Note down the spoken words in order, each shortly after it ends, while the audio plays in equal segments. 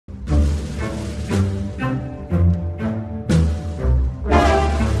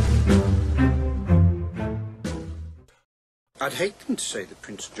I'd hate them to say that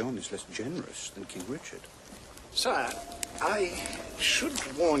Prince John is less generous than King Richard. Sire, I should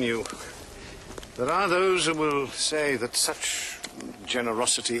warn you. There are those who will say that such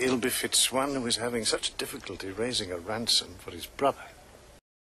generosity ill befits one who is having such difficulty raising a ransom for his brother.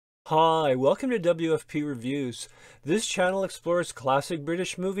 Hi, welcome to WFP Reviews. This channel explores classic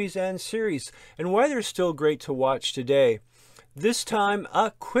British movies and series and why they're still great to watch today. This time,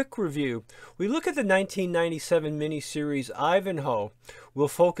 a quick review. We look at the 1997 miniseries Ivanhoe. We'll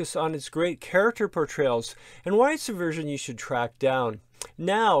focus on its great character portrayals and why it's a version you should track down.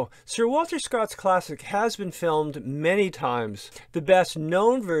 Now, Sir Walter Scott's classic has been filmed many times. The best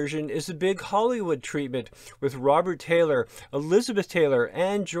known version is the big Hollywood treatment with Robert Taylor, Elizabeth Taylor,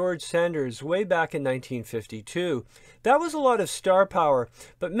 and George Sanders way back in 1952. That was a lot of star power,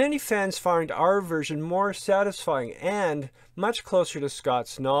 but many fans find our version more satisfying and much closer to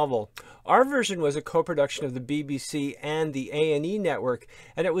Scott's novel. Our version was a co-production of the BBC and the A&E network,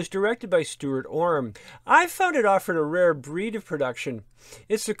 and it was directed by Stuart Orme. I found it offered a rare breed of production.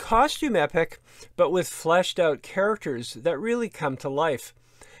 It's a costume epic, but with fleshed out characters that really come to life.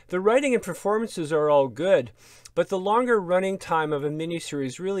 The writing and performances are all good, but the longer running time of a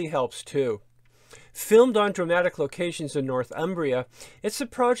miniseries really helps too. Filmed on dramatic locations in Northumbria, it's a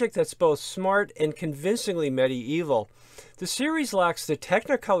project that's both smart and convincingly medieval. The series lacks the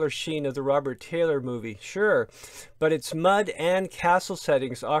Technicolor sheen of the Robert Taylor movie, sure, but its mud and castle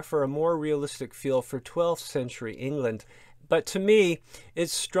settings offer a more realistic feel for 12th century England. But to me,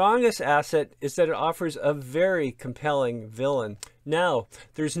 its strongest asset is that it offers a very compelling villain. Now,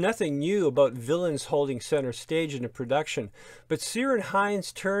 there's nothing new about villains holding center stage in a production, but Ciarán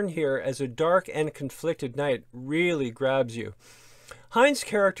Hinds' turn here as a dark and conflicted knight really grabs you. Hinds'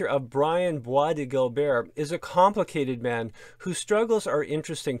 character of Brian Bois de Gilbert is a complicated man whose struggles are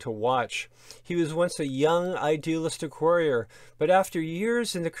interesting to watch. He was once a young, idealistic warrior, but after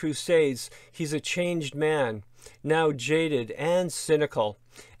years in the Crusades, he's a changed man, now jaded and cynical.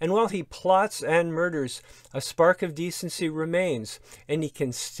 And while he plots and murders, a spark of decency remains, and he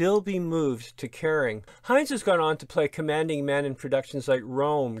can still be moved to caring. Hinds has gone on to play commanding men in productions like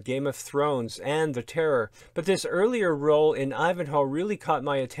Rome, Game of Thrones, and The Terror, but this earlier role in Ivanhoe really caught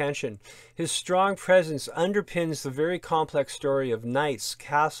my attention. His strong presence underpins the very complex story of knights,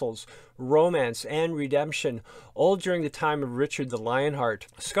 castles, romance, and redemption, all during the time of Richard the Lionheart.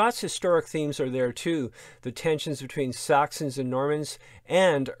 Scott's historic themes are there too, the tensions between Saxons and Normans,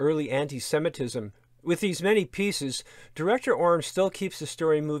 and early anti-Semitism. With these many pieces, director Orme still keeps the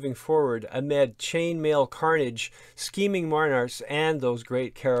story moving forward amid chainmail carnage, scheming monarchs, and those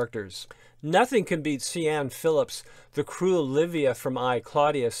great characters. Nothing can beat Sian Phillips, the cruel Livia from I,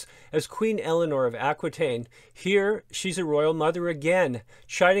 Claudius, as Queen Eleanor of Aquitaine. Here, she's a royal mother again,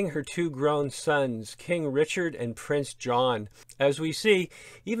 chiding her two grown sons, King Richard and Prince John. As we see,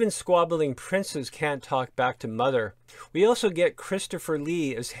 even squabbling princes can't talk back to mother. We also get Christopher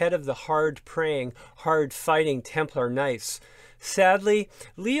Lee as head of the hard-praying, hard-fighting Templar Knights. Sadly,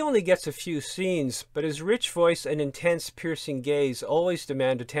 Lee only gets a few scenes, but his rich voice and intense, piercing gaze always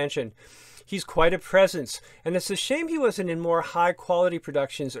demand attention. He's quite a presence, and it's a shame he wasn't in more high-quality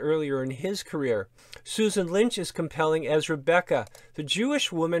productions earlier in his career. Susan Lynch is compelling as Rebecca, the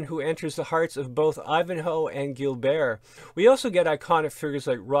Jewish woman who enters the hearts of both Ivanhoe and Gilbert. We also get iconic figures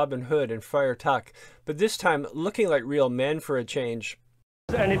like Robin Hood and Friar Tuck, but this time looking like real men for a change.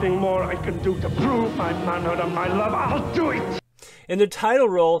 Is there anything more I can do to prove my manhood and my love? I'll do it! In the title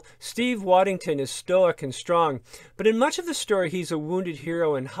role, Steve Waddington is stoic and strong, but in much of the story he's a wounded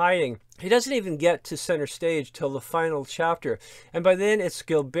hero in hiding. He doesn't even get to center stage till the final chapter, and by then it's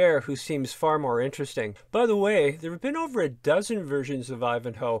Gilbert who seems far more interesting. By the way, there have been over a dozen versions of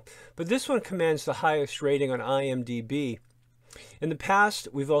Ivanhoe, but this one commands the highest rating on IMDb. In the past,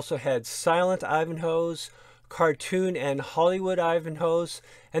 we've also had silent Ivanhoes, cartoon and Hollywood Ivanhoes,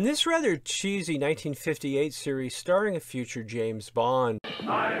 and this rather cheesy 1958 series starring a future James Bond. Ivanhoe,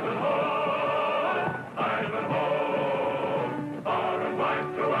 Ivanhoe, far and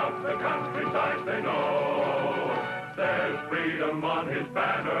wide throughout the countryside they know. There's freedom on his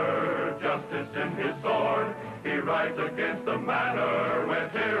banner, justice in his sword. He rides against the manor where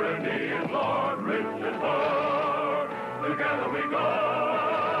tyranny is lord. Richard Lord, together we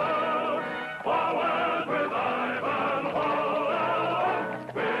go, forward with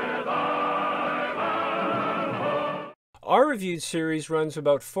Our reviewed series runs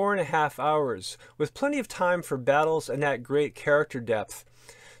about 4.5 hours, with plenty of time for battles and that great character depth.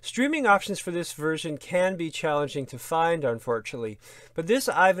 Streaming options for this version can be challenging to find, unfortunately, but this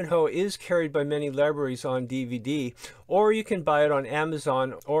Ivanhoe is carried by many libraries on DVD, or you can buy it on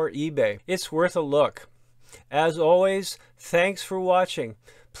Amazon or eBay. It's worth a look. As always, thanks for watching.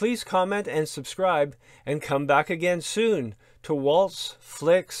 Please comment and subscribe, and come back again soon to Walt's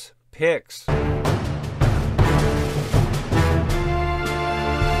Flicks Picks.